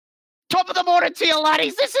Top of the morning to you,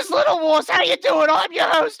 laddies. This is Little Wars. How you doing? I'm your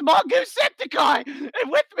host, Mongoosepticeye,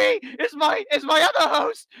 and with me is my other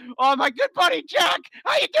host, my good buddy Jack.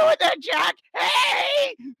 How you doing there, Jack?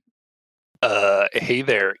 Hey. Hey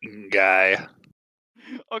there, guy.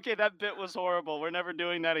 Okay, that bit was horrible. We're never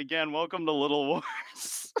doing that again. Welcome to Little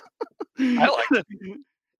Wars. I like it.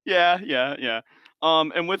 Yeah.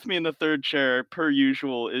 And with me in the third chair, per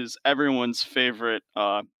usual, is everyone's favorite,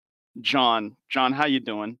 John. John, how you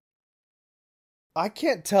doing? I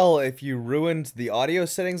can't tell if you ruined the audio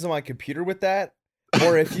settings on my computer with that,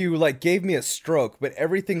 or if you gave me a stroke, but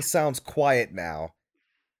everything sounds quiet now.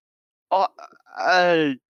 As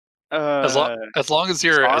long as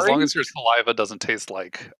your saliva doesn't taste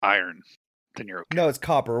like iron, then you're okay. No, it's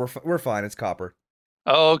copper. We're fine. It's copper.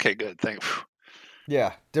 Oh, okay, good. Thanks.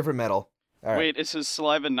 Yeah, different metal. All right. Wait, is his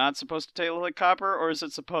saliva not supposed to taste like copper, or is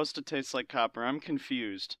it supposed to taste like copper? I'm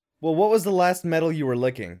confused. Well, what was the last metal you were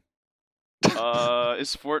licking?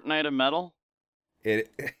 Is Fortnite a metal?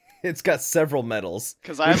 It's got several metals.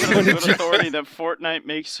 Because I have a good authority that Fortnite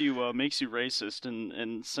makes you racist,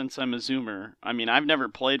 and since I'm a Zoomer, I mean I've never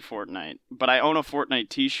played Fortnite, but I own a Fortnite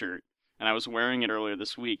T-shirt, and I was wearing it earlier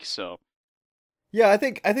this week. So yeah, I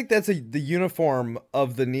think that's the uniform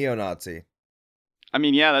of the neo-Nazi. I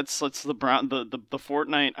mean, yeah, that's the brown the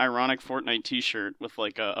Fortnite ironic Fortnite T-shirt with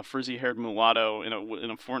like a frizzy-haired mulatto in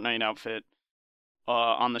a Fortnite outfit.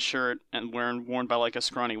 On the shirt and worn by like a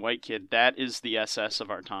scrawny white kid. That is the SS of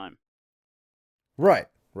our time. Right.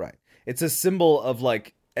 It's a symbol of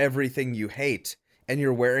like everything you hate, and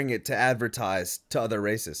you're wearing it to advertise to other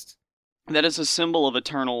racists. That is a symbol of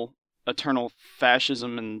eternal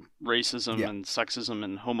fascism and racism and sexism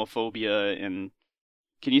and homophobia and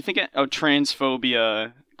can you think of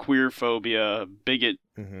transphobia, queerphobia,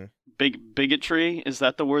 bigotry? Is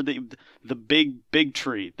that the word that the big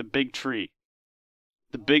tree?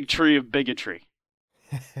 The big tree of bigotry.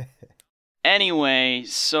 Anyway,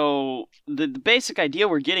 so the basic idea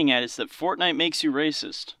we're getting at is that Fortnite makes you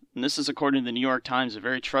racist. And this is according to the New York Times, a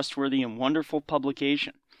very trustworthy and wonderful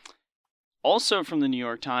publication. Also from the New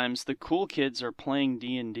York Times, the cool kids are playing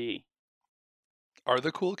D&D. Are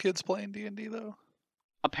the cool kids playing D&D, though?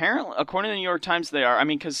 Apparently, according to the New York Times, they are. I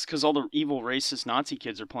mean, because all the evil, racist Nazi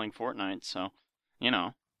kids are playing Fortnite, so, you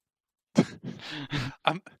know.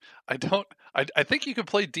 I think you can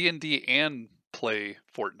play D&D and play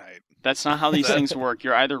Fortnite. That's not how these things work.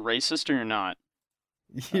 You're either racist or you're not.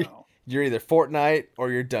 You're either Fortnite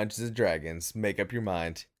or you're Dungeons and Dragons. Make up your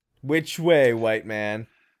mind. Which way, white man?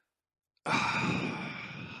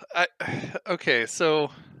 Okay,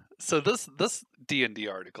 so this D&D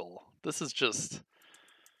article, this is just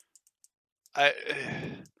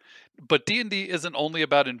but D&D isn't only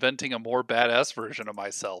about inventing a more badass version of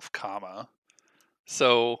myself, comma.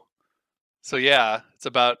 So yeah, it's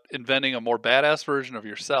about inventing a more badass version of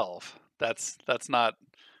yourself. That's not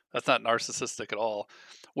narcissistic at all.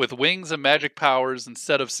 With wings and magic powers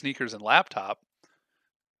instead of sneakers and laptop.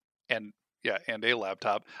 And a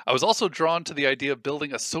laptop. I was also drawn to the idea of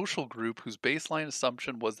building a social group whose baseline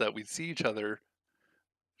assumption was that we'd see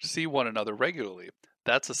one another regularly.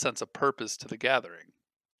 That's a sense of purpose to the gathering.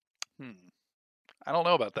 I don't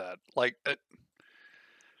know about that. I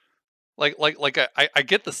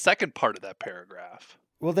get the second part of that paragraph.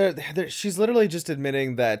 Well, she's literally just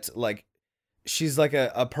admitting that she's like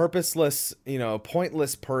a purposeless,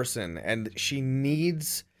 pointless person, and she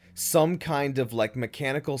needs some kind of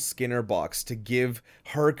mechanical Skinner box to give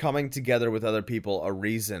her coming together with other people a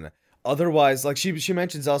reason. Otherwise, she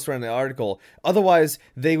mentions elsewhere in the article, otherwise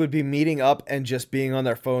they would be meeting up and just being on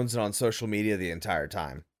their phones and on social media the entire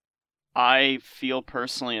time. I feel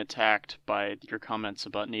personally attacked by your comments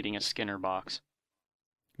about needing a Skinner box.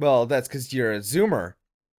 Well, that's because you're a Zoomer.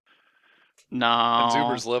 No. And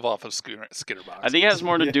Zoomers live off of Skinner boxes. I think it has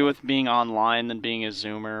more to do with being online than being a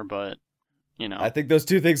Zoomer, but, I think those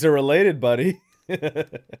two things are related, buddy.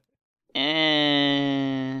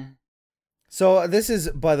 So this is,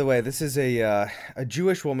 by the way, a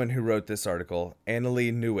Jewish woman who wrote this article,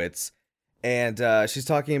 Annalie Newitz. And she's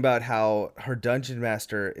talking about how her dungeon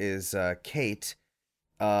master is Kate,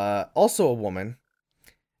 also a woman.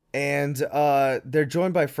 And they're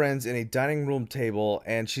joined by friends in a dining room table.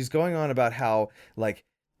 And she's going on about how,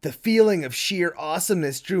 the feeling of sheer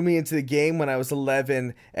awesomeness drew me into the game when I was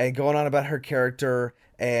 11. And going on about her character.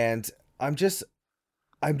 And I'm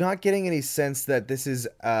not getting any sense that this is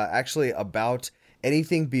actually about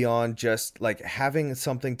anything beyond just having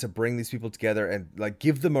something to bring these people together and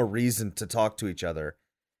give them a reason to talk to each other.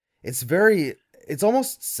 It's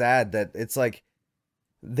almost sad that it's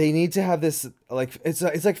they need to have this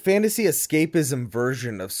it's like fantasy escapism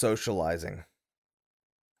version of socializing.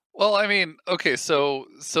 Well, I mean, okay, so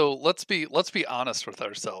let's be honest with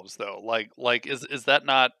ourselves though. Like is that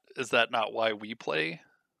not why we play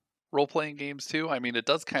role playing games too? I mean, it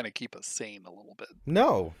does kind of keep us sane a little bit.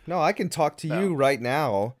 No, I can talk to you No. right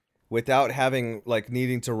now without having like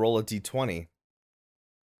needing to roll a d20.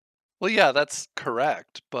 Well, yeah, that's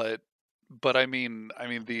correct, but I mean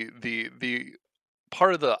the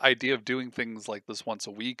part of the idea of doing things like this once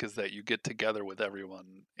a week is that you get together with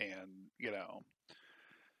everyone and,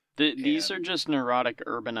 These are and just neurotic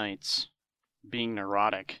urbanites being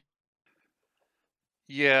neurotic.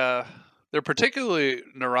 yeah, they're particularly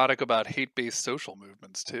neurotic about hate-based social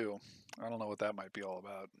movements too. I don't know what that might be all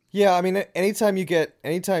about. Yeah, I mean, anytime you get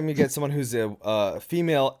someone who's a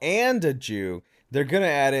female and a Jew, they're gonna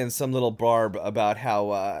add in some little barb about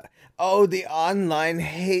how oh, the online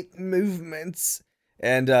hate movements,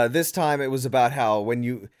 and this time it was about how when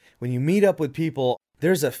you meet up with people,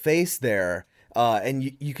 there's a face there, and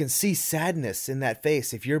you can see sadness in that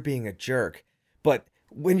face if you're being a jerk, but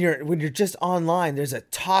when you're just online, there's a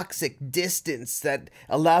toxic distance that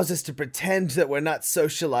allows us to pretend that we're not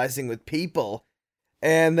socializing with people.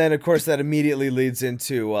 And then, of course, that immediately leads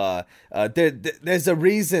into there's a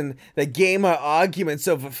reason that gamer arguments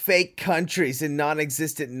over fake countries and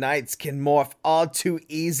non-existent knights can morph all too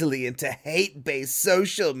easily into hate-based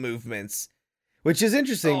social movements, which is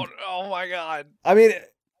interesting. Oh my god. I mean,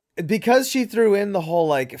 because she threw in the whole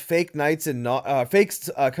like fake knights and fake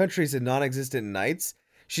countries and non-existent knights,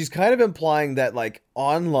 she's kind of implying that like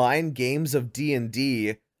online games of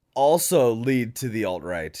D&D also lead to the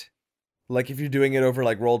alt-right. Like if you're doing it over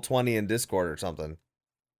like Roll20 in Discord or something.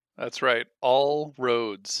 That's right. All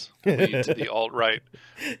roads lead to the alt-right.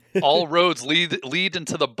 All roads lead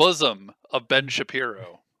into the bosom of Ben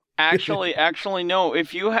Shapiro. Actually, no.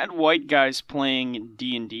 If you had white guys playing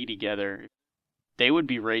D&D together, they would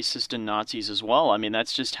be racist and Nazis as well. I mean,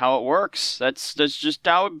 that's just how it works. That's just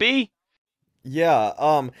how it be.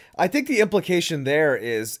 Yeah, I think the implication there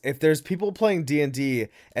is if there's people playing D&D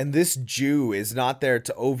and this Jew is not there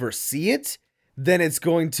to oversee it, then it's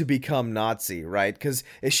going to become Nazi, right? Because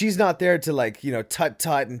if she's not there to like,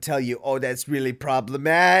 tut-tut and tell you, oh, that's really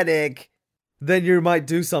problematic, then you might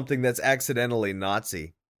do something that's accidentally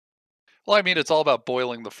Nazi. Well, I mean, it's all about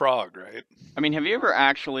boiling the frog, right? I mean, have you ever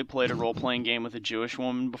actually played a role-playing game with a Jewish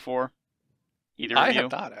woman before? Either of I you?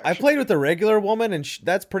 have not, actually. I played with a regular woman, and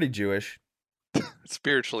that's pretty Jewish.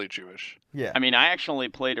 Spiritually Jewish. Yeah. I mean, I actually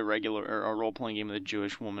played a role-playing game with a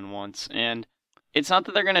Jewish woman once, and it's not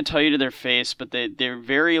that they're going to tell you to their face, but they're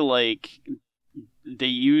very, like, they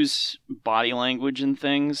use body language and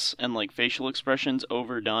things and, like, facial expressions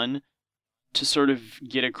overdone to sort of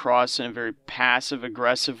get across in a very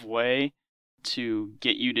passive-aggressive way to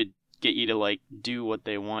get you to, like, do what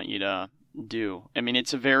they want you to do. I mean,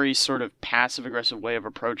 it's a very sort of passive-aggressive way of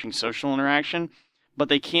approaching social interaction, but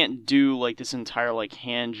they can't do, like, this entire, like,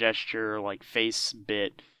 hand gesture, like, face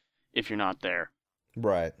bit if you're not there.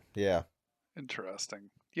 Right, yeah. Interesting.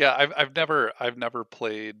 Yeah, I've never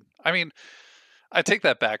played. I mean, I take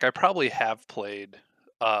that back. I probably have played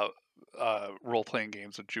role playing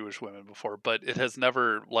games with Jewish women before, but it has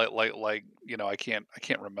never like I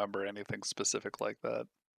can't remember anything specific like that.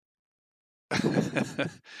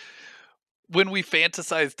 When we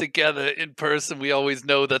fantasize together in person, we always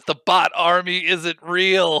know that the bot army isn't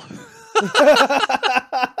real.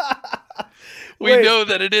 We know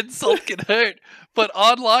that an insult can hurt, but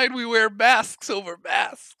online we wear masks over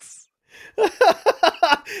masks.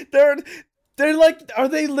 They're like, are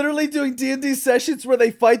they literally doing D&D sessions where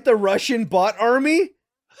they fight the Russian bot army?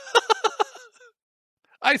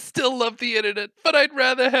 I still love the internet, but I'd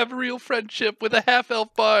rather have real friendship with a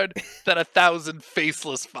half-elf bard than 1,000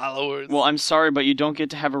 faceless followers. Well, I'm sorry, but you don't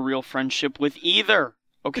get to have a real friendship with either,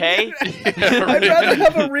 okay? Yeah, I'd rather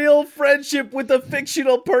have a real friendship with a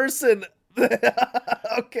fictional person.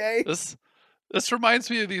 Okay. This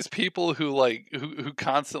reminds me of these people who who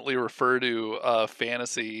constantly refer to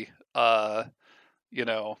fantasy,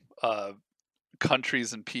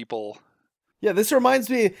 countries and people. Yeah, this reminds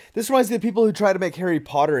me of people who try to make Harry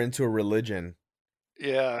Potter into a religion.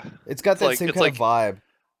 Yeah. It's got that same kind of vibe.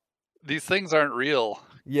 These things aren't real,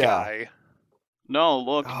 yeah. guy. No,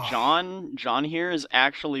 look, John here is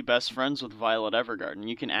actually best friends with Violet Evergarden.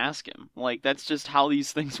 You can ask him. Like, that's just how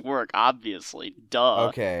these things work, obviously. Duh.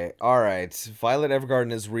 Okay, alright. Violet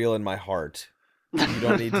Evergarden is real in my heart. You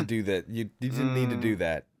don't need to do that. You didn't need to do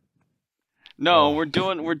that. No, we're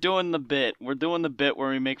doing the bit. We're doing the bit where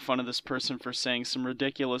we make fun of this person for saying some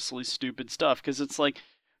ridiculously stupid stuff. Because it's like,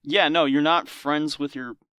 yeah, no, you're not friends with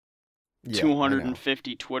your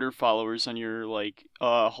 250 Twitter followers on your, like,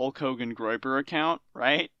 Hulk Hogan Groiper account,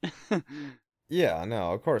 right? Yeah,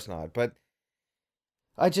 no, of course not. But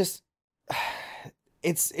I just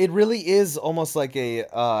it really is almost like a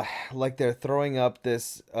like they're throwing up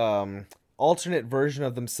this alternate version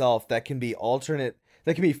of themselves that can be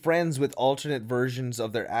friends with alternate versions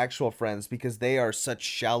of their actual friends because they are such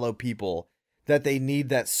shallow people that they need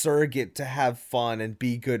that surrogate to have fun and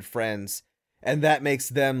be good friends, and that makes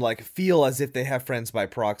them like feel as if they have friends by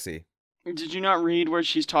proxy. Did you not read where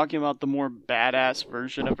she's talking about the more badass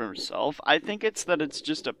version of herself? I think it's that it's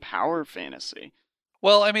just a power fantasy.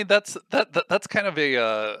 Well, I mean that's kind of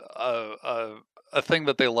a thing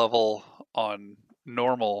that they level on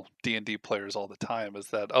normal D&D players all the time, is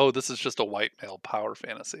that, oh, this is just a white male power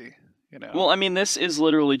fantasy, you know. Well, I mean, this is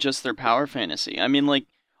literally just their power fantasy. I mean, like,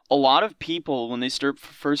 a lot of people when they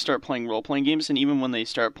first start playing role playing games, and even when they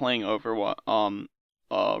start playing role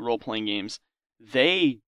playing games,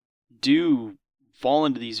 they do fall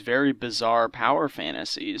into these very bizarre power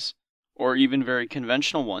fantasies, or even very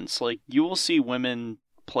conventional ones. Like, you will see women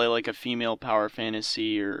play like a female power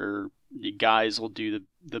fantasy, or guys will do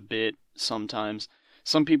the bit sometimes.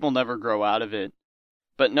 Some people never grow out of it.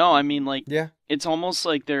 But no, I mean, like, Yeah. it's almost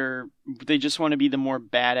like they just want to be the more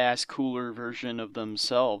badass, cooler version of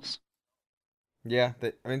themselves. Yeah,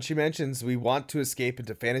 I mean, she mentions we want to escape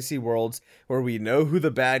into fantasy worlds where we know who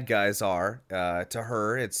the bad guys are. To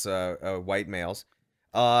her, it's white males.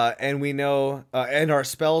 And we know, and our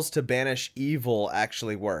spells to banish evil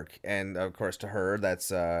actually work. And of course, to her,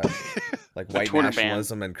 that's like The white Twitter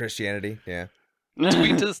nationalism and Christianity. Yeah.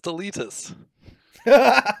 Tweetus deletus.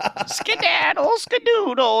 Skedaddle,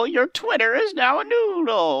 skadoodle, your Twitter is now a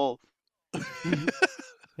noodle.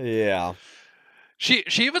 Yeah. She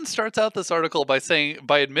even starts out this article by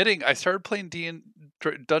admitting, I started playing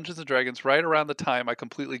Dungeons and Dragons right around the time I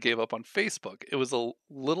completely gave up on Facebook. It was a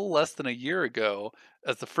little less than a year ago,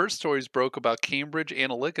 as the first stories broke about Cambridge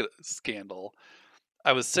Analytica scandal.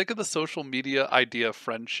 I was sick of the social media idea of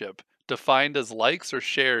friendship, defined as likes or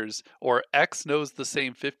shares, or X knows the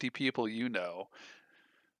same 50 people you know.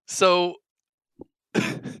 So,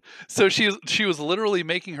 so she was literally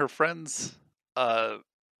making her friends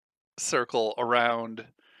circle around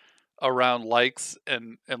likes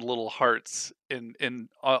and little hearts in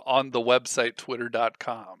on the website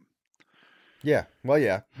twitter.com. Yeah. Well,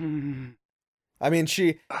 yeah. I mean,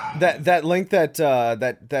 that link that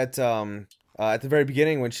at the very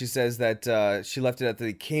beginning when she says that she left it at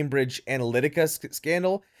the Cambridge Analytica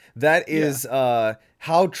scandal, that is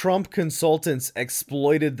how Trump consultants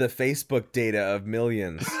exploited the Facebook data of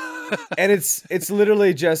millions. And it's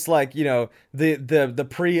literally just like, you know, the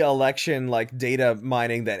pre-election like data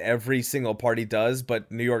mining that every single party does,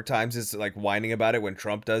 but New York Times is like whining about it when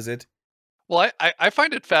Trump does it. Well, I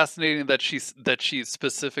find it fascinating that she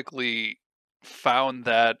specifically found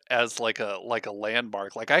that as like a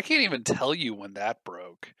landmark. Like, I can't even tell you when that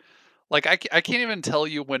broke. Like, I can't even tell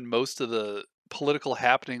you when most of the political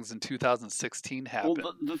happenings in 2016 happened.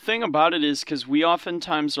 Well, the thing about it is because we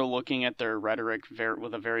oftentimes are looking at their rhetoric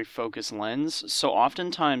with a very focused lens. So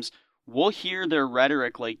oftentimes we'll hear their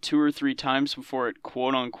rhetoric like 2 or 3 times before it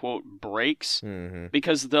quote unquote breaks,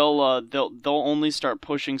 because they'll only start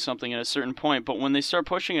pushing something at a certain point. But when they start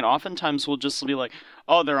pushing it, oftentimes we'll just be like,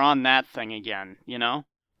 oh, they're on that thing again, you know?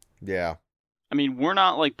 Yeah. I mean, we're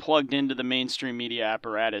not like plugged into the mainstream media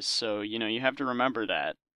apparatus, so you know you have to remember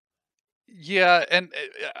that. Yeah, and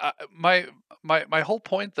my whole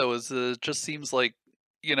point though is it just seems like,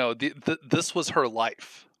 you know, this was her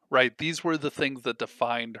life, right? These were the things that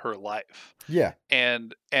defined her life. Yeah.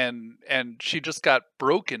 And she just got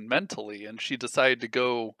broken mentally, and she decided to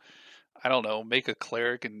go, I don't know, make a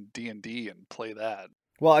cleric in D&D and play that.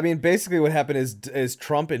 Well, I mean, basically what happened is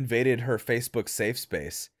Trump invaded her Facebook safe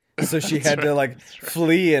space. So she had to like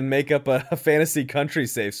flee and make up a fantasy country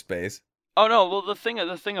safe space. Oh no, well the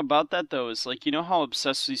thing about that though is like, you know how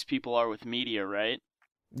obsessed these people are with media, right?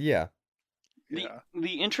 Yeah.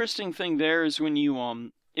 The interesting thing there is when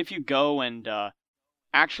you if you go and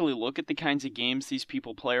actually look at the kinds of games these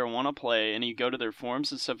people play or want to play, and you go to their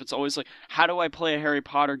forums and stuff, it's always like, how do I play a Harry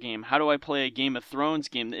Potter game? How do I play a Game of Thrones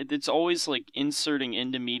game? It's always like inserting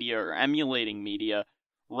into media or emulating media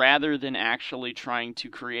rather than actually trying to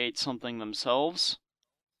create something themselves.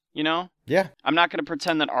 You know? Yeah. I'm not going to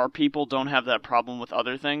pretend that our people don't have that problem with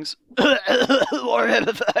other things.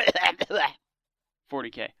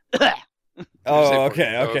 40K. Oh,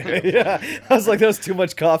 okay. Yeah. I was like, that was too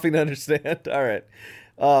much coughing to understand. All right.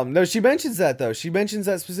 No, she mentions that though. She mentions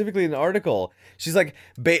that specifically in the article. She's like,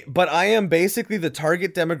 but I am basically the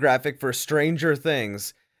target demographic for Stranger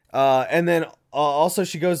Things. And then also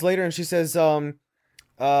she goes later and she says,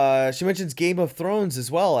 She mentions Game of Thrones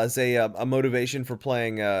as well as a motivation for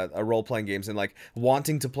playing a role playing games and like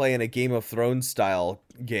wanting to play in a Game of Thrones style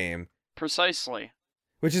game, Precisely.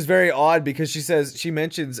 which is very odd because she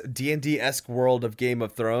mentions D&D-esque world of Game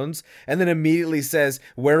of Thrones and then immediately says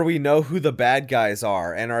where we know who the bad guys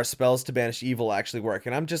are and our spells to banish evil actually work,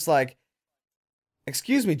 and I'm just like,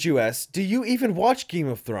 excuse me, Jewess, do you even watch Game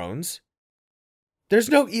of Thrones? There's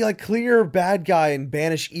no like clear bad guy and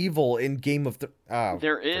banish evil in Game of Thrones. Oh,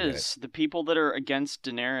 there is. The people that are against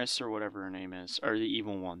Daenerys or whatever her name is are the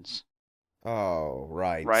evil ones. Oh,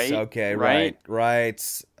 right. Right? Okay, Right? right.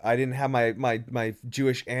 I didn't have my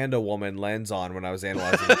Jewish and a woman lens on when I was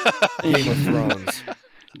analyzing Game of Thrones.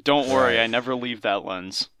 Don't worry, Right. I never leave that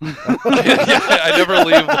lens. Yeah, I never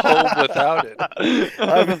leave home without it.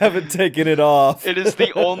 I haven't taken it off. It is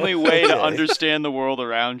the only way to Okay. understand the world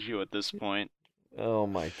around you at this point. Oh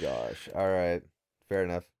my gosh. All right. Fair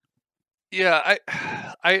enough. Yeah,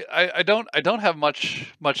 I don't have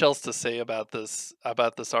much else to say about this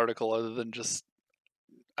article other than just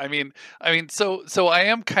so I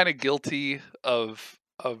am kind of guilty of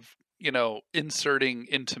inserting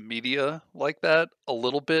into media like that a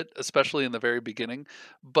little bit, especially in the very beginning,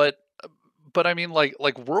 but I mean like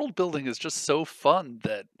world building is just so fun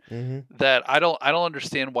that Mm-hmm. I don't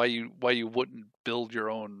understand why you wouldn't build your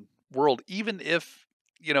own world, even if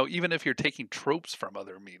you're taking tropes from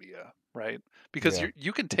other media, right? Because Yeah.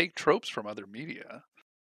 you can take tropes from other media.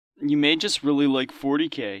 You may just really like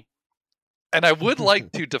 40K. And I would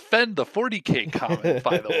like to defend the 40K comment,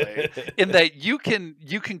 by the way, in that you can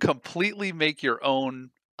completely make your own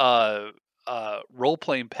role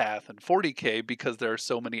playing path in 40K because there are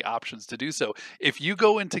so many options to do so. If you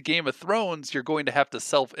go into Game of Thrones, you're going to have to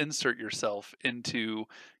self insert yourself into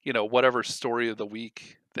whatever story of the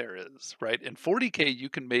week there is, right? In 40K, you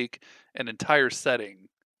can make an entire setting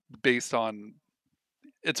based on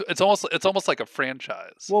it's almost like a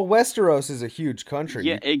franchise. Well, Westeros is a huge country.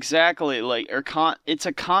 Yeah, exactly. Like it's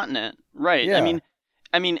a continent, right? Yeah.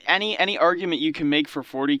 I mean, any argument you can make for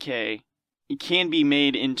 40K, it can be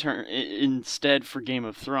made instead for Game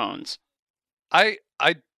of Thrones. I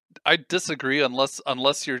disagree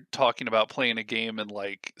unless you're talking about playing a game in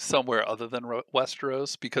like somewhere other than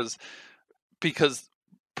Westeros, because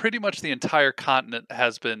pretty much the entire continent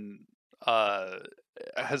has been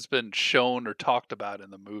shown or talked about in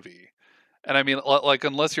the movie. And I mean, like,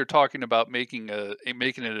 unless you're talking about making an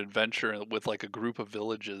adventure with like a group of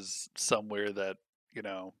villages somewhere that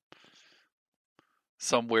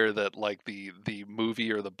like the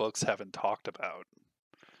movie or the books haven't talked about.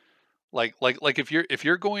 Like if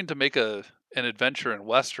you're going to make an adventure in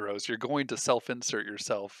Westeros, you're going to self-insert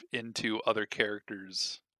yourself into other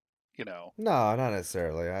characters. No, not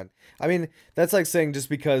necessarily. I mean, that's like saying just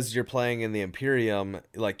because you're playing in the Imperium,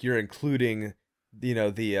 like you're including,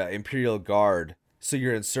 the Imperial Guard, so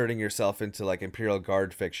you're inserting yourself into like Imperial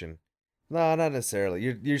Guard fiction. No, not necessarily.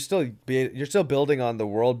 You're still building on the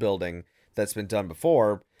world building that's been done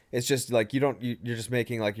before. It's just like you're just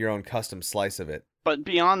making like your own custom slice of it. But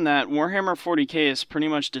beyond that, Warhammer 40K has pretty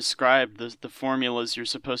much described the formulas you're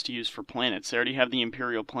supposed to use for planets. They already have the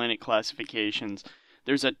Imperial planet classifications.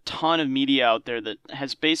 There's a ton of media out there that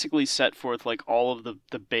has basically set forth like all of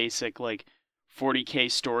the basic like 40K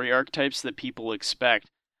story archetypes that people expect.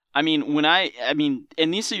 I mean,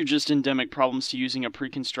 and these are just endemic problems to using a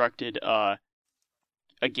pre-constructed a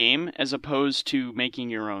game as opposed to making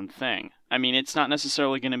your own thing. I mean, it's not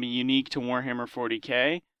necessarily going to be unique to Warhammer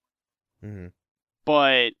 40K, Mm-hmm.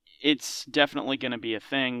 but it's definitely going to be a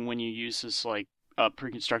thing when you use this like a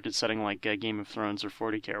pre-constructed setting like Game of Thrones or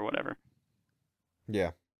 40K or whatever.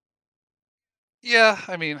 Yeah. Yeah,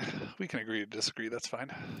 I mean, we can agree to disagree. That's fine.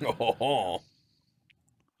 Oh.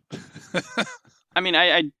 I mean,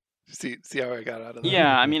 I see how I got out of that.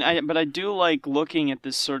 yeah, I mean, but I do like looking at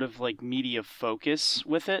this sort of like media focus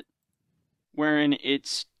with it, wherein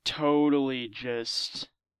it's totally just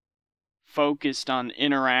focused on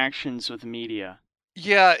interactions with media.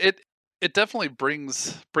 Yeah, it definitely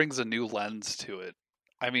brings a new lens to it.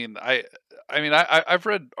 I've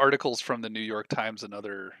read articles from the New York Times and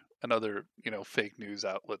other fake news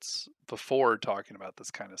outlets before talking about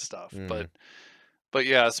this kind of stuff, but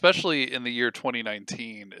yeah, especially in the year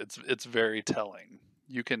 2019, it's very telling.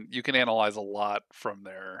 You can analyze a lot from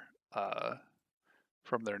their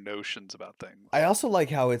notions about things. I also like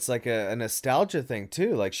how it's like a nostalgia thing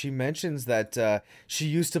too. Like she mentions that she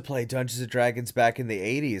used to play Dungeons and Dragons back in the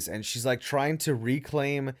 80s, and she's like trying to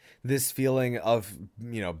reclaim this feeling of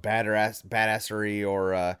badassery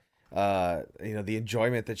or the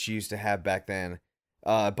enjoyment that she used to have back then.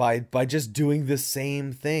 by just doing the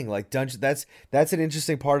same thing. Like that's an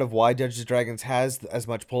interesting part of why Dungeons and Dragons has as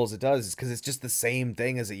much pull as it does, is because it's just the same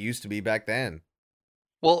thing as it used to be back then.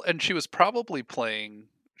 Well, and she was probably playing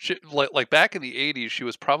like back in the 80s. She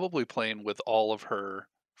was probably playing with all of her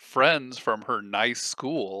friends from her nice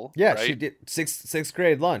school. Yeah, right? she did sixth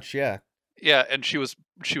grade lunch. Yeah, Yeah, and she was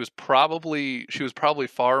probably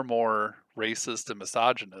far more racist and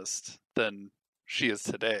misogynist than she is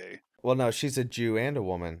today. well, no, she's a Jew and a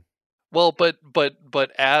woman. Well, but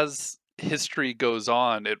as history goes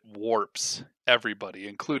on, it warps everybody,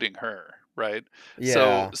 including her, right?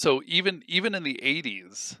 Yeah. So even in the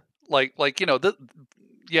 80s, like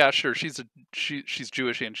yeah, sure, she's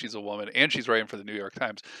Jewish and she's a woman and she's writing for the New York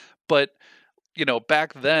Times, but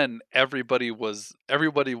back then everybody was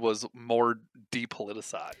more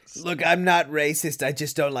depoliticized. Look, I'm not racist. I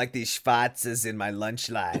just don't like these schwarzes in my lunch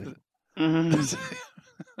line.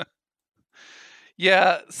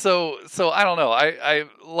 Yeah, so I don't know. I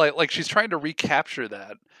like she's trying to recapture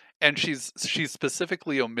that, and she's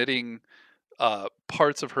specifically omitting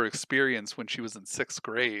parts of her experience when she was in 6th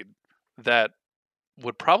grade that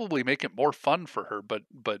would probably make it more fun for her, but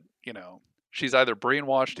she's either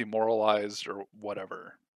brainwashed, demoralized, or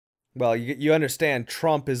whatever. Well, you understand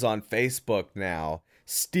Trump is on Facebook now,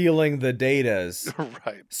 stealing the datas.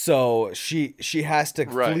 Right. So she has to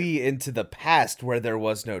Right. flee into the past where there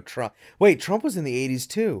was no Trump. Wait, Trump was in the 80s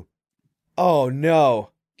too. Oh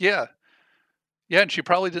no. Yeah. Yeah, and she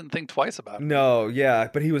probably didn't think twice about it. No, yeah,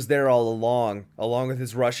 but he was there all along with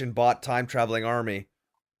his Russian bot time traveling army.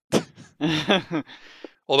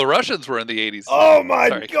 Well, the Russians were in the 80s. Oh my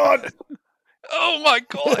Sorry. god. Oh my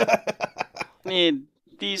god. I mean,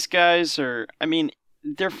 these guys are,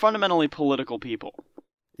 they're fundamentally political people.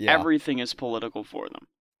 Yeah. Everything is political for them.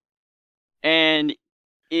 And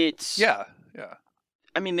it's... Yeah.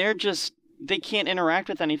 they can't interact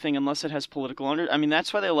with anything unless it has political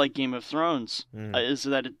that's why they like Game of Thrones, is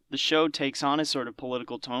that the show takes on a sort of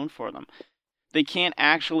political tone for them. They can't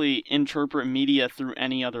actually interpret media through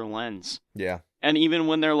any other lens. Yeah. And even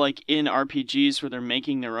when they're like in RPGs where they're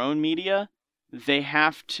making their own media, they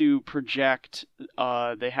have to project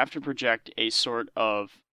a sort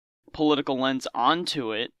of political lens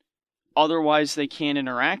onto it. Otherwise, they can't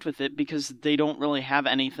interact with it because they don't really have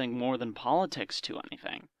anything more than politics to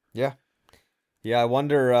anything. Yeah. Yeah, I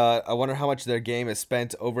wonder how much their game is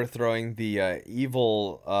spent overthrowing the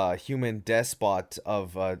evil human despot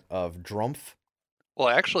of Drumpf. Well,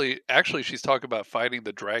 actually, she's talking about fighting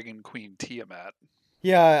the Dragon Queen Tiamat.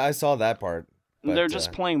 Yeah, I saw that part. But, they're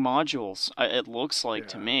just playing modules, it looks like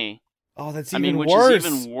to me. Oh, that's even which worse. is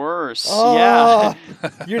even worse. Oh, yeah.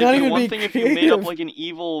 You're not even one being thing creative. if you made up like an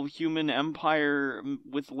evil human empire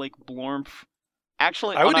with like Blorm.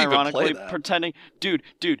 Actually, I would even play unironically that. pretending, dude,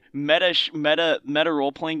 meta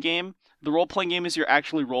role playing game. The role playing game is you're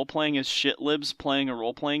actually role playing as shitlibs playing a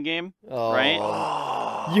role playing game,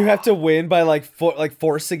 right? You have to win by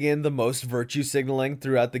forcing in the most virtue signaling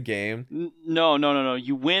throughout the game. No.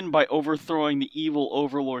 You win by overthrowing the evil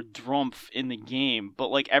overlord Drumpf in the game,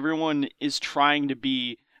 but like everyone is trying to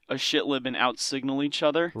be a shitlib and out signal each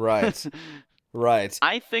other. Right. Right.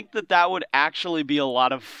 I think that would actually be a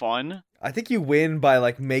lot of fun. I think you win by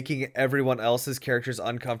like making everyone else's characters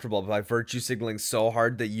uncomfortable by virtue signaling so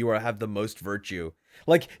hard that you have the most virtue.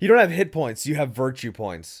 Like you don't have hit points, you have virtue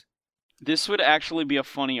points. This would actually be a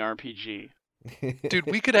funny RPG. Dude,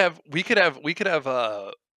 we could have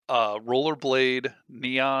rollerblade,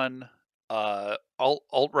 neon,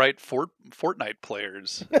 alt-right Fortnite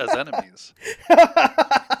players as enemies.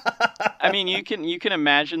 You can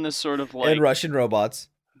imagine this sort of like and Russian robots.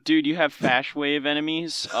 Dude, you have Fash Wave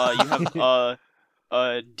enemies. You have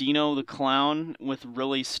Dino the Clown with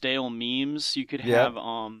really stale memes. You could have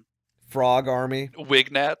Frog Army.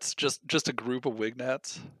 Wignats, just a group of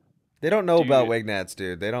Wignats. They don't know about Wignats,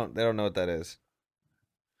 dude. They don't know what that is.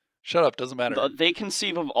 Shut up, doesn't matter. They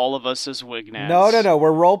conceive of all of us as Wignats. No.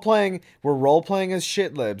 We're role playing as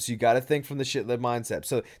shitlibs. You got to think from the shitlib mindset.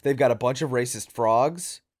 So they've got a bunch of racist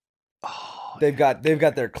frogs. Oh, they've got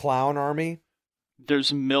their clown army.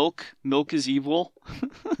 There's Milk. Milk is evil.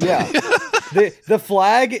 Yeah. The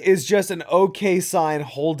flag is just an OK sign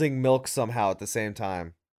holding milk somehow at the same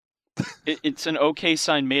time. It's an OK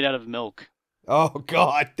sign made out of milk. Oh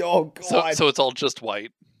god. Oh god. So it's all just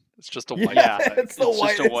white. It's just a white flag. It's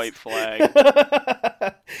just a white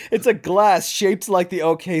flag. It's a glass shaped like the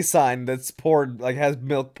OK sign that's poured, like has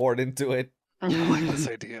milk poured into it. I like this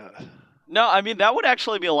idea. No, that would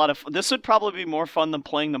actually be a lot of fun. This would probably be more fun than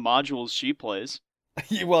playing the modules she plays.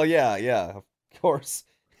 Well, yeah, of course.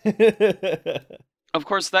 Of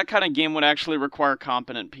course, that kind of game would actually require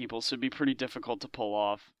competent people, so it'd be pretty difficult to pull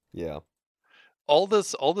off. Yeah. All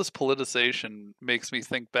this politicization makes me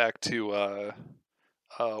think back to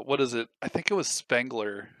what is it? I think it was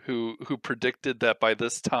Spengler who predicted that by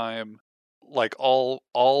this time, like all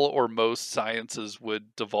or most sciences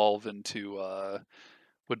would devolve into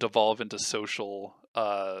social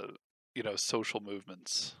social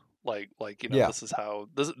movements. Yeah. This is how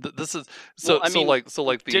this is Well, I mean, like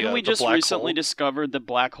didn't we the just black recently hole. discover that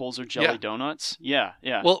black holes are jelly Yeah. donuts? Yeah,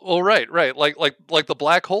 yeah. Well, right. Like the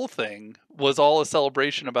black hole thing was all a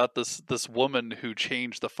celebration about this woman who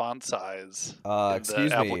changed the font size in the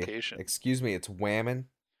Excuse me. application. Excuse me. It's whamming.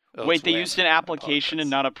 Oh, Wait, it's they used whamming. an I application and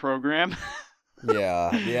apologize. not a program?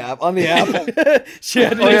 Yeah. Yeah. On the app. She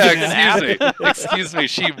had to Oh use yeah, an app. excuse me.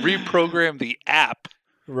 She reprogrammed the app.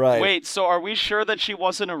 Right. Wait, so are we sure that she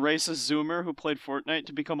wasn't a racist Zoomer who played Fortnite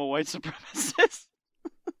to become a white supremacist?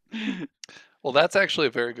 Well, that's actually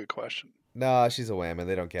a very good question. Nah, she's a whammon.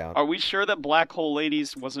 They don't count. Are we sure that Black Hole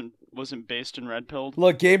Ladies wasn't based in Red Pilled?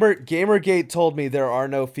 Look, Gamergate told me there are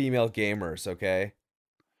no female gamers, okay?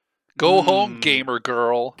 Go home, gamer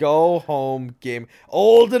girl. Go home, game.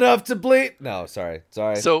 Old enough to bleed. No, sorry.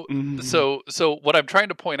 So what I'm trying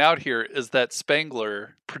to point out here is that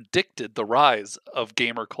Spengler predicted the rise of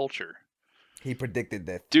gamer culture. He predicted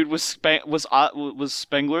that. Dude, was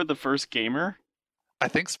Spengler the first gamer? I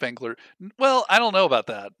think Spengler. Well, I don't know about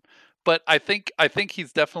that, but I think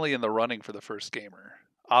he's definitely in the running for the first gamer.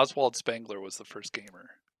 Oswald Spengler was the first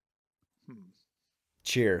gamer.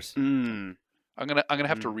 Cheers. I'm gonna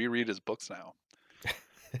have to reread his books now.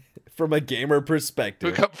 From a gamer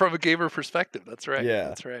perspective. From a gamer perspective, that's right. Yeah.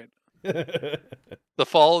 That's right. The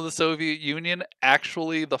fall of the Soviet Union,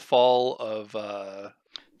 actually the fall of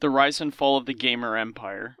The rise and fall of the gamer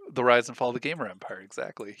empire. the rise and fall of the gamer empire.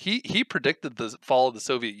 Exactly. He predicted the fall of the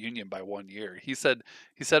Soviet Union by 1 year. He said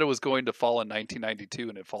it was going to fall in 1992,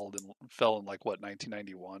 and it fell in like what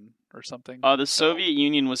 1991 or something. The Soviet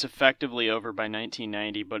Union was effectively over by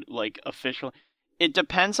 1990, but like officially, it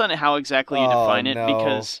depends on how exactly you define it, no.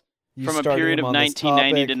 because You from a started period him of on this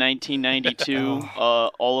 1990 to topic.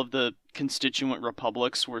 1992, all of the constituent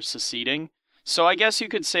republics were seceding. So I guess you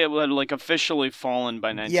could say it would like officially fallen by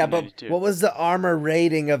Yeah, 1992. but what was the armor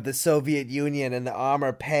rating of the Soviet Union and the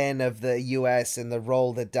armor pen of the U.S. and the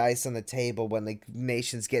roll the dice on the table when the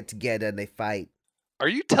nations get together and they fight? Are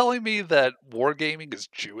you telling me that wargaming is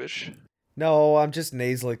Jewish? No, I'm just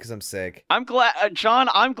nasally because I'm sick. I'm glad, John.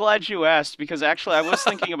 I'm glad you asked, because actually I was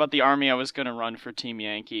thinking about the army I was going to run for Team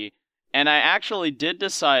Yankee, and I actually did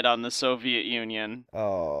decide on the Soviet Union.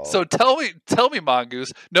 Oh. So tell me,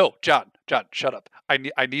 Mongoose. No, John, shut up. I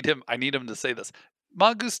need him to say this.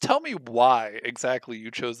 Mongoose, tell me why exactly you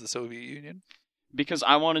chose the Soviet Union. Because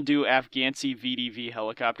I want to do Afghansi VDV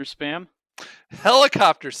helicopter spam.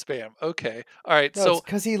 Helicopter spam. Okay. All right. No, So it's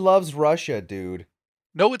because he loves Russia, dude.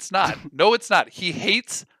 no, it's not. No, it's not. He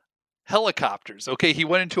hates helicopters. Okay. He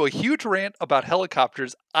went into a huge rant about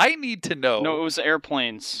helicopters. I need to know. No, it was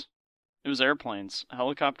airplanes. It was airplanes.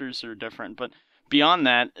 Helicopters are different, but beyond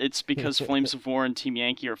that, it's because Flames of War and Team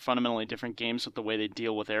Yankee are fundamentally different games with the way they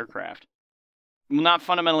deal with aircraft. Well, not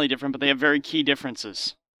fundamentally different, but they have very key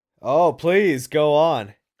differences. Oh, please, go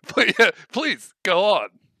on. Please go on.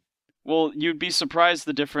 Well, you'd be surprised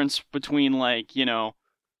the difference between, like,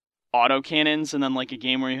 autocannons and then, like, a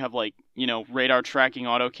game where you have, like, radar tracking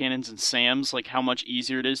autocannons and SAMs, like, how much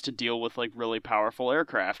easier it is to deal with, like, really powerful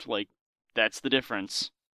aircraft. Like, that's the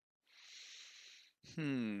difference.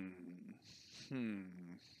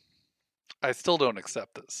 I still don't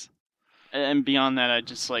accept this. And beyond that,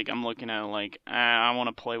 I'm looking at it like, I want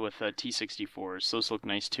to play with T-64s. Those look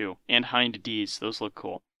nice too. And Hind Ds, those look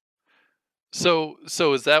cool. So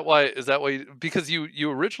is that why because you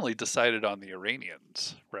originally decided on the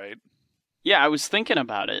Iranians, right? Yeah, I was thinking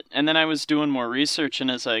about it. And then I was doing more research, and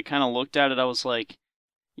as I kind of looked at it, I was like,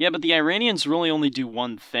 yeah, but the Iranians really only do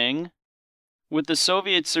one thing. With the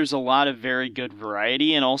Soviets, there's a lot of very good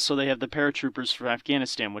variety, and also they have the paratroopers from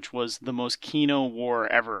Afghanistan, which was the most Kino war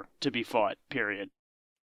ever to be fought, period.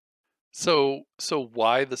 So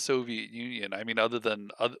why the Soviet Union? I mean,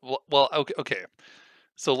 okay.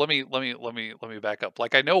 So let me back up.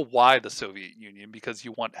 Like, I know why the Soviet Union, because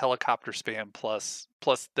you want helicopter spam plus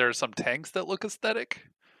there are some tanks that look aesthetic.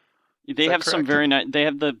 They have some very nice.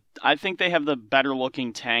 I think they have the better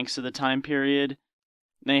looking tanks of the time period.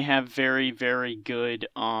 They have very, very good,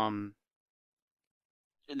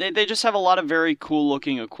 they just have a lot of very cool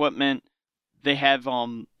looking equipment. They have,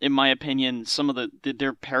 in my opinion, some of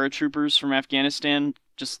their paratroopers from Afghanistan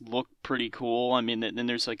just look pretty cool. I mean, then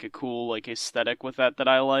there's like a cool, like, aesthetic with that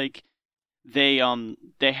I like. They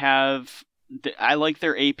have I like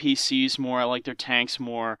their APCs more. I like their tanks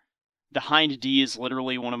more. The Hind D is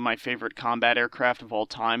literally one of my favorite combat aircraft of all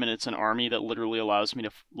time, and it's an army that literally allows me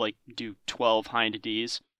to like do 12 Hind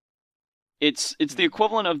Ds. It's the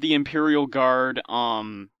equivalent of the Imperial Guard.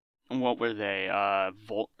 What were they?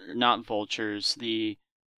 Not vultures. The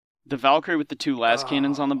Valkyrie with the two las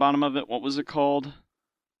cannons on the bottom of it. What was it called?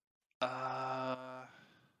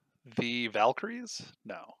 The Valkyries?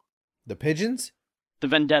 No. The pigeons? The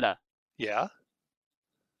Vendetta. Yeah.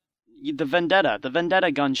 The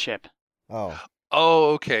Vendetta gunship. Oh,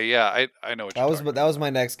 Oh, okay. Yeah, I know what you're talking that was my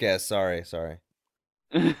next guess. Sorry.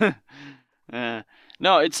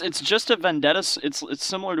 No, it's just a Vendetta. It's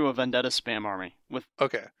similar to a Vendetta spam army with.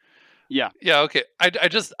 Okay. Yeah. Yeah. Okay. I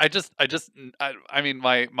mean,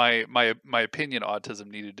 my opinion autism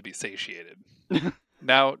needed to be satiated.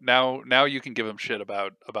 Now you can give him shit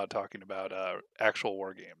about talking about actual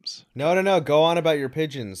war games. No. Go on about your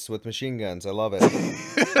pigeons with machine guns. I love it.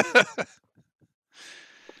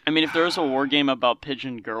 I mean, if there was a war game about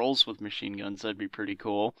pigeon girls with machine guns, that'd be pretty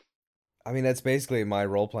cool. I mean, that's basically my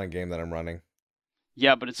role-playing game that I'm running.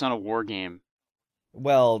 Yeah, but it's not a war game.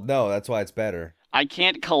 Well, no, that's why it's better. I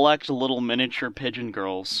can't collect little miniature pigeon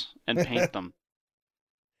girls and paint them.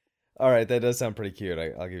 All right, that does sound pretty cute.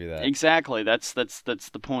 I'll give you that. Exactly. That's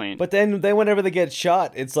the point. But then whenever they get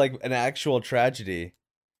shot, it's like an actual tragedy.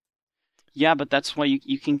 Yeah, but that's why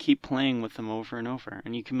you can keep playing with them over and over,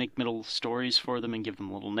 and you can make middle stories for them and give them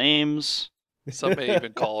little names. Some may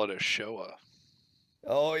even call it a Showa.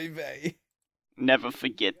 Oh, eBay. Never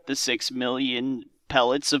forget the 6 million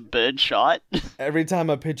pellets of birdshot. Every time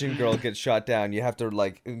a pigeon girl gets shot down, you have to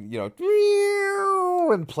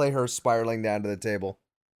and play her spiraling down to the table.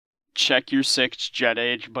 Check your 6th jet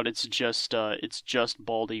age, but it's just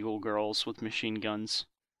bald eagle girls with machine guns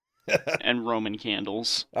and Roman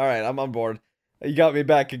candles. All right, I'm on board. You got me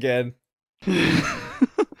back again. You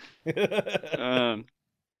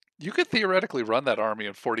could theoretically run that army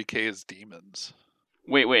in 40k as demons.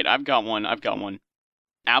 Wait, I've got one.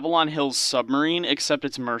 Avalon Hill's submarine, except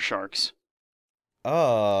it's Mersharks.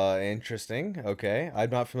 Interesting. Okay.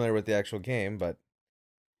 I'm not familiar with the actual game, but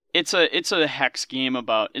It's a hex game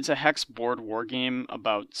it's a hex board war game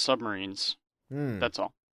about submarines. That's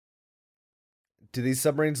all. Do these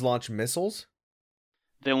submarines launch missiles?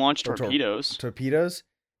 They launch torpedoes. Torpedoes?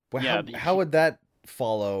 Well, Yeah, how would that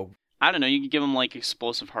follow? I don't know, you could give them like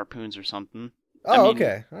explosive harpoons or something. Oh,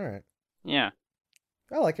 okay. All right. Yeah.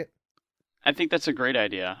 I like it. I think that's a great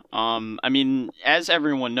idea. I mean, as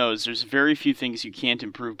everyone knows, there's very few things you can't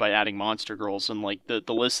improve by adding monster girls, and like the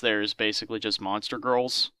list there is basically just monster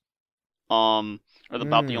girls. Or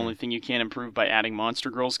about the only thing you can't improve by adding monster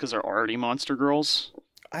girls because they're already monster girls.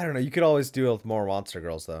 I don't know. You could always do it with more monster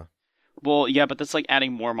girls, though. Well, yeah, but that's like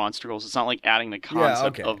adding more monster girls. It's not like adding the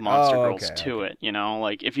concept of monster girls to it, you know?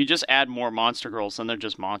 Like, if you just add more monster girls, then they're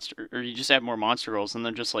just or you just add more monster girls, then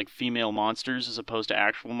they're just like female monsters as opposed to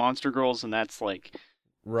actual monster girls, and that's like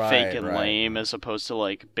fake and lame as opposed to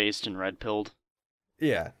like based and red-pilled.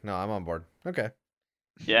 Yeah, no, I'm on board. Okay.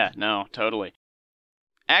 Yeah, no, totally.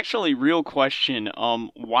 Actually, real question,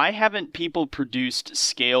 why haven't people produced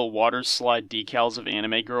scale water slide decals of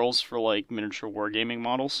anime girls for like miniature wargaming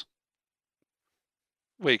models?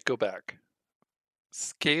 Wait, go back.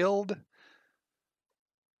 Scaled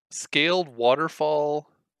waterfall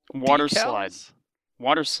Water decals? slide.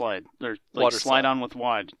 Water slide. They're like Water slide slide. on with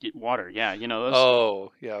water. Yeah, you know those.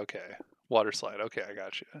 Oh, yeah, okay. Water slide. Okay, I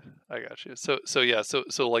got you.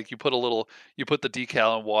 So like you put the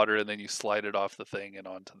decal in water and then you slide it off the thing and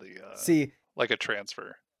onto the See, like a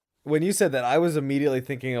transfer. when you said that, I was immediately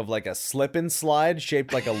thinking of like a slip and slide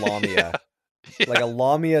shaped like a lamia. Yeah. Like a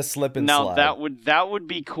lamia slip and slide. Now that would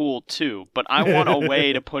be cool too, but I want a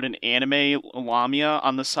way to put an anime lamia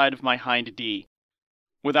on the side of my Hind D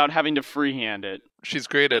without having to freehand it. She's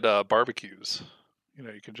great at barbecues. You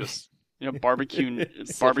know, you can just barbecue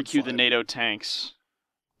the NATO tanks.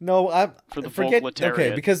 No, I for the forget. Volkletariat.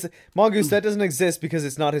 Okay, because Mongoose, that doesn't exist because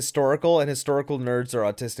it's not historical, and historical nerds are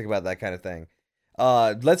autistic about that kind of thing.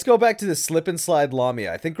 Let's go back to the slip and slide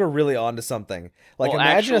lamia. I think we're really onto something. Like, well,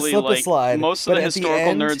 imagine actually, a slip like, and slide. Most of but the at historical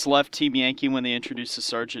end... nerds left Team Yankee when they introduced the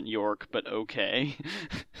Sergeant York, but okay.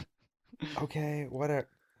 Okay,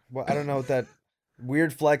 I don't know what that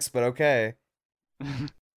weird flex, but okay.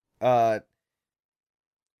 Do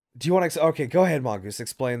you want to? Okay, go ahead, Mongoose.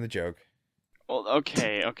 Explain the joke. Well,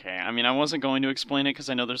 okay. I mean, I wasn't going to explain it because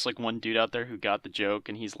I know there's like one dude out there who got the joke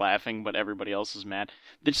and he's laughing, but everybody else is mad.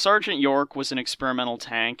 The Sergeant York was an experimental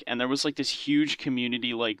tank, and there was like this huge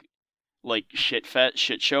community like shit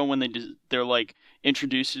show when they're like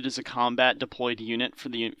introduced it as a combat deployed unit for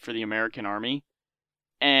the American Army,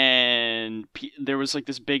 and there was like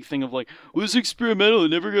this big thing of like, well, it's experimental. I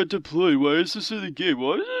never got to play. Why is this in the game?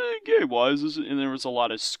 Why is it in the game? Why is this? And there was a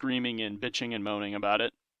lot of screaming and bitching and moaning about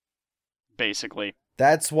it. Basically,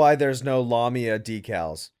 That's why there's no Lamia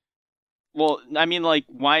decals. well, I mean, like,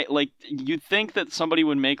 why? Like, you'd think that somebody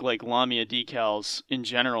would make like Lamia decals in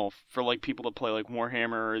general for like people to play like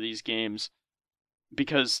Warhammer or these games,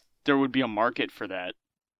 because there would be a market for that.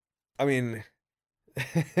 I mean,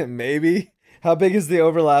 maybe. How big is the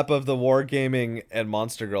overlap of the wargaming and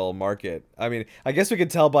Monster Girl market? I mean, I guess we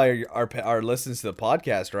could tell by our listens to the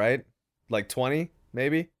podcast, right? Like 20,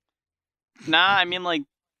 maybe? Nah, I mean, like,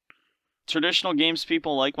 traditional games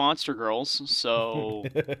people like Monster Girls, so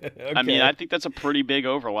Okay. I mean, I think that's a pretty big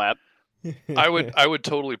overlap. I would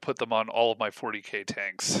totally put them on all of my 40k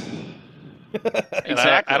tanks. And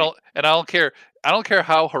Exactly. I don't care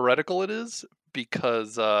how heretical it is,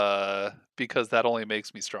 because that only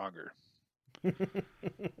makes me stronger.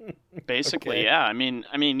 Basically, Okay. yeah. I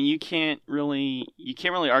mean, you can't really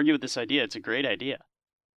argue with this idea. It's a great idea.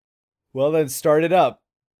 Well, then start it up.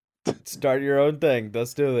 Start your own thing.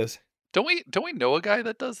 Let's do this. Don't we know a guy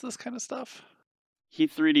that does this kind of stuff? He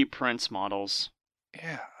 3D prints models.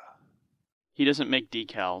 Yeah. He doesn't make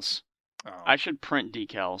decals. Oh. I should print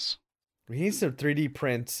decals. We need some 3D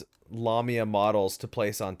print Lamia models to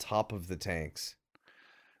place on top of the tanks.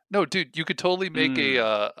 No, dude, you could totally make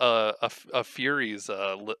a Furies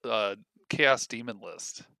Chaos Demon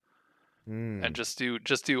list, and just do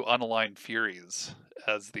unaligned Furies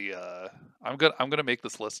as the. I'm gonna make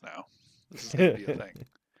this list now. This is gonna be a thing.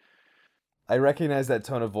 I recognize that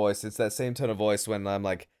tone of voice. It's that same tone of voice when I'm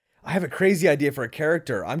like, I have a crazy idea for a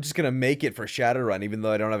character. I'm just gonna make it for Shadowrun, even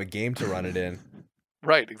though I don't have a game to run it in.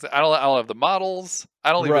 Right. Exactly. I don't have the models.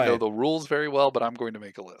 I don't even know Right. the rules very well, but I'm going to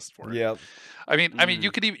make a list for it. Yep. I mean, you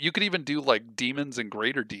could even do like demons and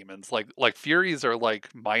greater demons. Like Furies are like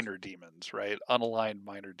minor demons, right? Unaligned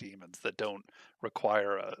minor demons that don't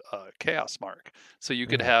require a chaos mark. So you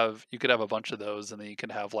could have a bunch of those, and then you can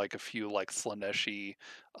have like a few like Slaneshi,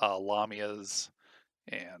 Lamias,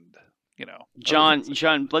 and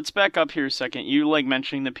John, let's back up here a second. You like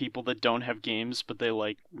mentioning the people that don't have games, but they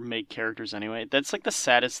like make characters anyway. That's like the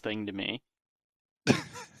saddest thing to me.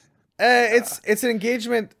 It's an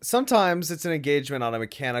engagement. Sometimes it's an engagement on a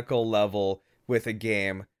mechanical level with a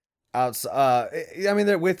game. I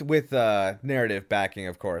mean, with narrative backing,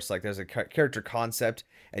 of course. Like there's a character concept,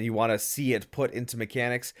 and you want to see it put into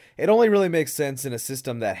mechanics. It only really makes sense in a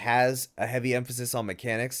system that has a heavy emphasis on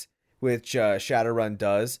mechanics, which Shadowrun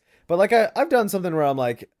does. But like I've done something where I'm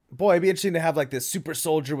like, boy, it'd be interesting to have like this super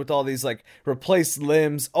soldier with all these like replaced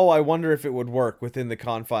limbs. Oh, I wonder if it would work within the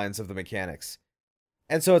confines of the mechanics.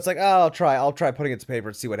 And so it's like, oh, I'll try putting it to paper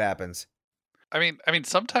and see what happens. I mean,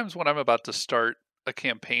 sometimes when I'm about to start a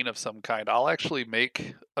campaign of some kind, I'll actually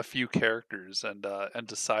make a few characters and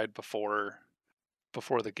decide before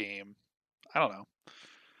the game. I don't know.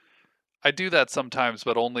 I do that sometimes,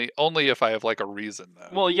 but only if I have like a reason, though.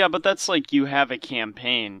 Well, yeah, but that's like you have a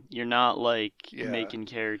campaign. You're not like making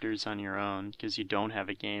characters on your own because you don't have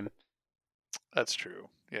a game. That's true.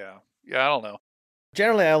 Yeah. I don't know.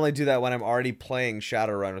 Generally, I only do that when I'm already playing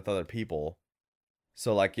Shadowrun with other people.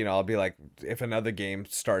 So, like, I'll be like, if another game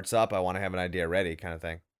starts up, I want to have an idea ready, kind of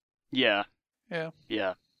thing. Yeah.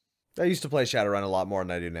 Yeah. I used to play Shadowrun a lot more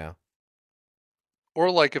than I do now.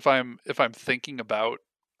 Or like if I'm thinking about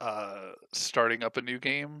starting up a new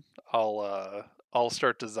game, I'll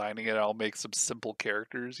start designing it. I'll make some simple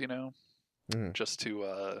characters, just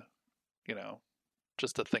to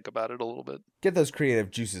just to think about it a little bit. Get those creative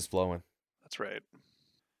juices flowing. That's right.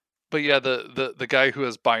 But yeah, the guy who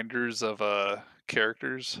has binders of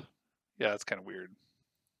characters, yeah, it's kind of weird.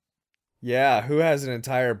 Yeah, who has an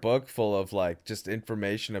entire book full of like just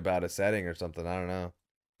information about a setting or something? I don't know.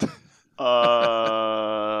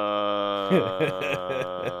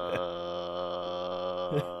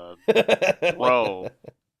 Bro.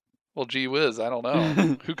 Well, gee whiz, I don't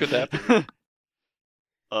know. Who could that be?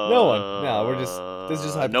 No one. No, this is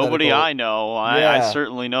just hypothetical. Nobody I know. I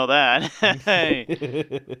certainly know that.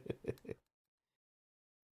 Hey.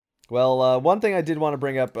 Well, one thing I did want to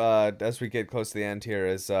bring up as we get close to the end here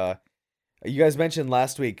is you guys mentioned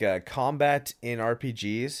last week combat in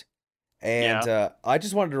RPGs. And I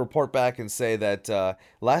just wanted to report back and say that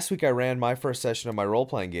last week I ran my first session of my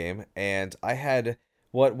role-playing game, and I had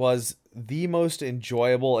what was the most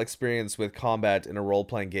enjoyable experience with combat in a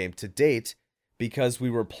role-playing game to date, because we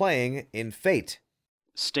were playing in Fate.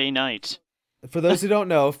 Stay Night. For those who don't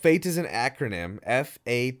know, Fate is an acronym,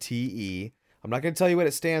 F-A-T-E. I'm not going to tell you what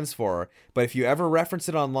it stands for, but if you ever reference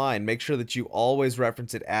it online, make sure that you always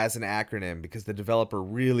reference it as an acronym, because the developer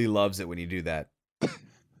really loves it when you do that.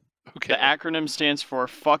 Okay. The acronym stands for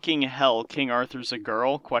 "Fucking Hell, King Arthur's a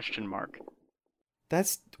Girl?" Question mark.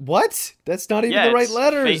 That's what? That's not even Yeah, the right it's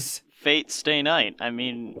letters. Fate Stay Night. I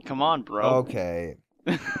mean, come on, bro. Okay.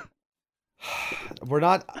 We're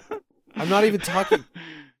not. I'm not even talking.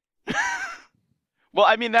 Well,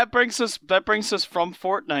 I mean that brings us from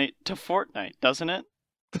Fortnite to Fortnite, doesn't it?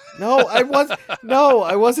 No, I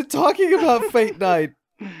wasn't talking about Fate Night.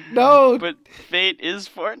 No. But Fate is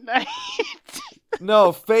Fortnite.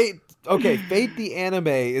 No, Fate. Okay, Fate the anime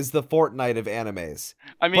is the Fortnite of animes.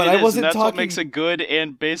 I mean, But it I is, wasn't and that's what talking- makes it good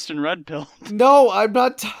and based in red pill. No, I'm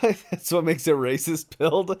not. That's what makes it racist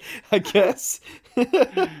pilled, I guess.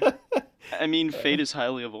 I mean, Fate is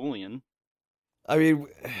highly Eolian. I mean,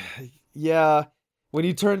 yeah. When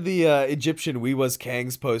you turn the Egyptian We Was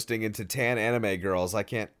Kangs posting into tan anime girls, I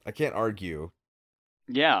can't argue.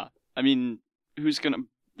 Yeah, I mean, who's gonna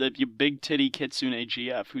you big titty Kitsune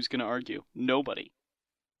GF? Who's gonna argue? Nobody.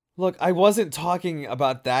 Look, I wasn't talking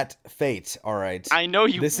about that Fate. All right. I know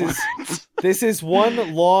you. This weren't. This is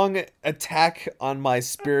one long attack on my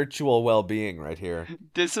spiritual well-being right here.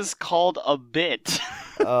 This is called a bit.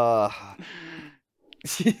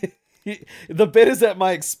 The bit is at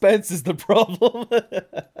my expense is the problem.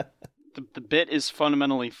 The bit is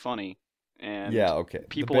fundamentally funny, and Yeah, okay. The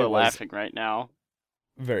people bit are was laughing right now.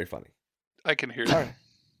 Very funny. I can hear All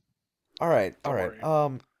you. right. Don't worry.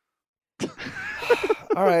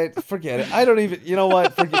 All right, forget it. I don't even. You know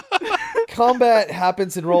what? Forget. Combat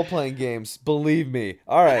happens in role-playing games. Believe me.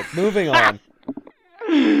 All right, moving on.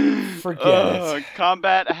 Forget it.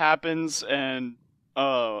 Combat happens, and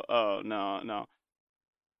no.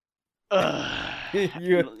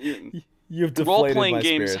 You've deflated Role-playing my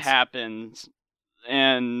games spirits. happened,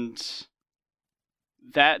 and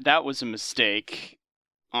that was a mistake.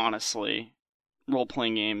 Honestly,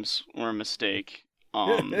 role-playing games were a mistake.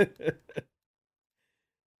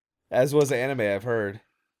 As was anime, I've heard.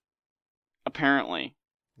 Apparently.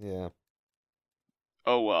 Yeah.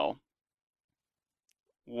 Oh well.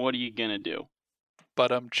 What are you gonna do?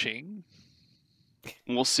 But ching.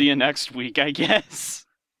 We'll see you next week, I guess.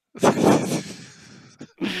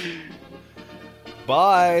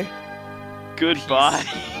 Bye. Goodbye.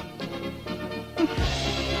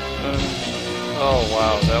 Oh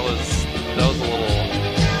wow, that was a little.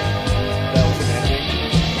 That was an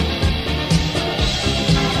ending.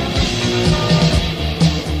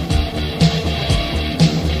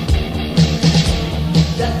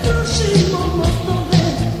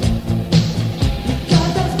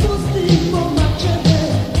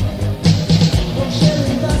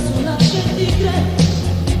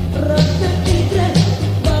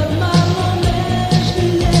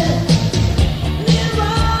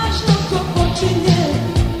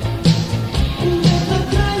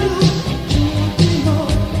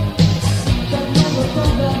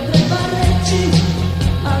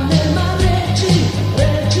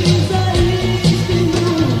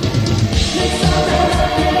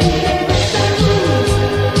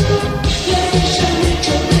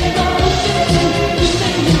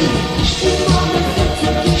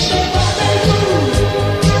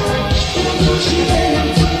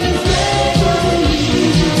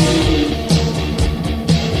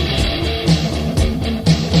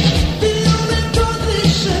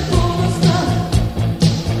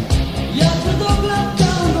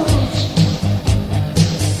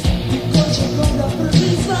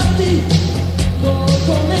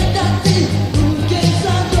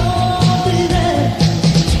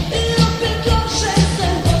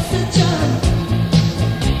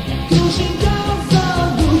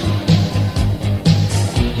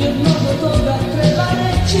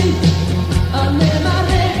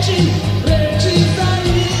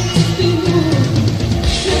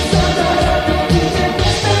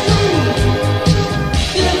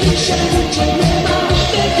 Shine,